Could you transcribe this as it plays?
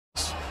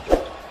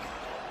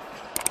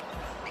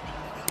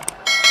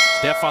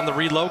Steph on the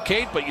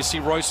relocate, but you see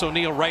Royce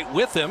O'Neal right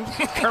with him.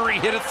 Curry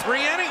hit a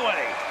three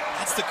anyway.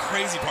 That's the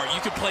crazy part.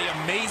 You can play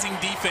amazing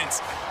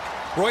defense.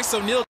 Royce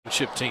O'Neal.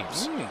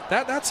 Teams.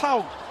 That's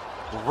how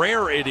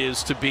rare it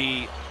is to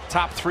be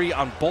top three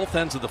on both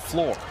ends of the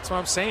floor. That's what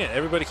I'm saying.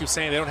 Everybody keeps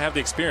saying they don't have the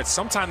experience.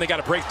 Sometimes they got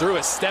to break through.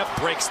 As Steph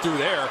breaks through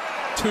there,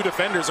 two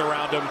defenders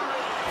around him.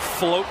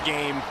 Float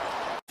game.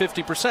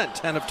 50%,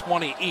 10 of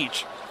 20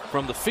 each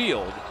from the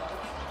field.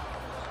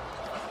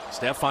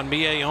 Steph on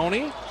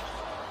Miaoni.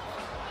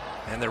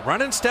 And they're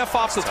running Steph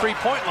off the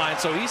three-point line,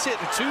 so he's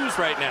hitting twos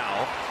right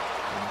now.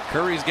 And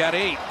Curry's got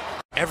 8.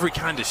 Every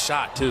kind of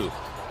shot, too.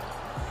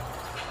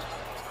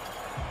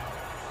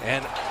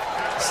 And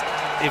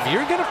if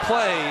you're going to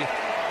play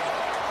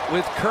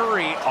with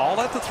Curry all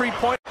at the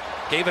three-point,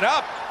 gave it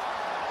up.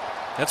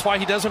 That's why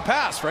he doesn't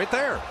pass right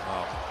there.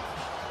 Oh.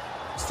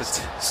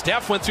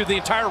 Steph went through the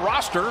entire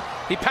roster.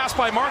 He passed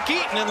by Mark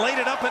Eaton and laid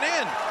it up and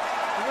in.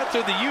 He went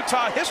through the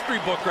Utah history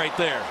book right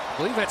there. I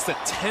believe that's the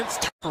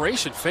 10th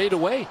iteration fade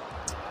away.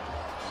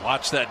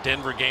 Watch that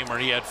Denver game where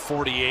he had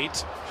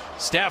 48.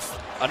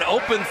 Steph, an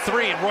open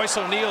three, and Royce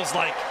O'Neal's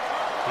like,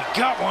 he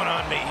got one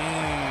on me.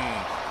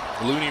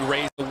 Looney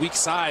raised the weak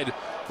side,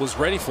 was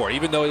ready for it,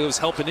 even though he was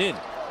helping in.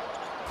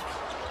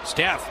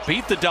 Steph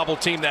beat the double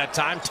team that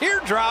time.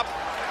 Teardrop.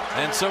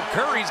 And so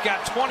Curry's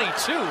got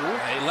 22.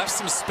 He left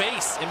some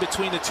space in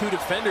between the two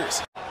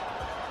defenders.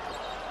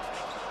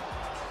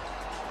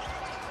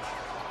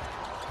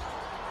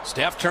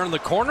 Steph turned the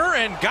corner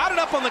and got it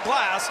up on the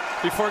glass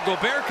before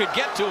Gobert could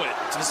get to it.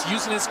 Just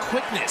using his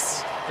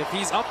quickness. If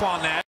he's up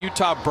on that.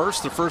 Utah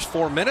burst the first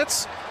 4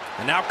 minutes.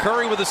 And now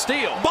Curry with a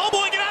steal. Ball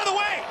boy, get out of the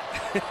way!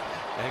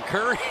 And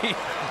Curry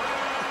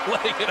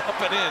letting it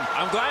up and in.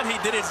 I'm glad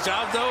he did his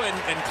job, though,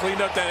 and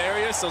cleaned up that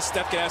area so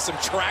Steph could have some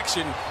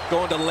traction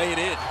going to lay it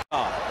in.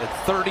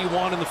 At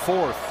 31 in the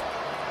fourth.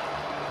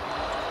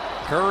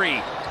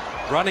 Curry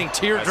running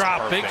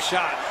teardrop, big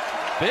shot.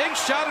 Big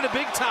shot at a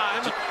big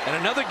time, and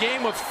another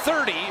game of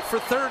 30 for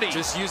 30.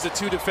 Just use the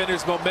two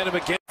defenders' momentum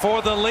again.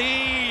 For the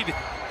lead.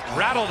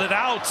 Rattled it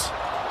out.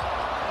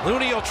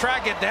 Looney will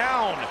track it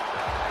down.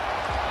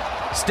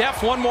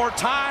 Steph one more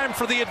time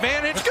for the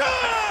advantage.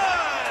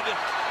 Good!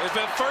 If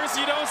at first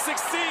you don't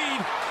succeed,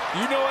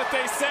 you know what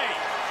they say.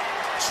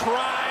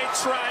 Try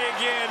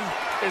again,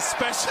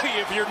 especially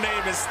if your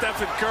name is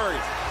Stephen Curry.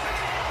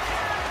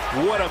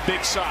 What a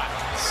big shot.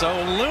 So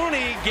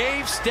Looney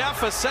gave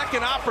Steph a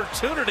second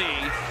opportunity,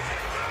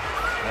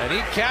 and he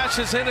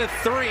cashes in a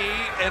three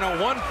and a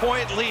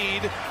 1-point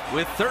lead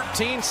with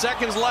 13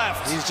 seconds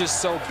left. He's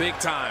just so big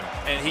time,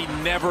 and he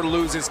never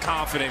loses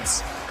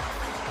confidence.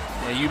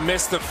 And you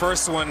missed the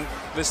first one.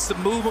 This the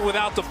movement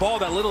without the ball,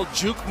 that little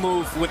juke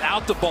move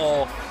without the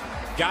ball,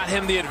 got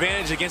him the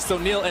advantage against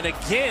O'Neal. And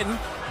again,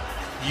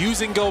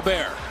 using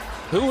Gobert.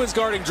 Who is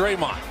guarding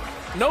Draymond?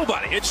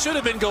 Nobody. It should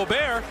have been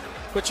Gobert,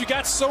 but you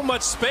got so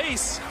much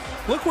space.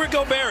 Look where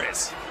Gobert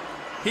is.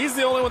 He's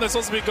the only one that's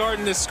supposed to be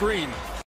guarding this screen.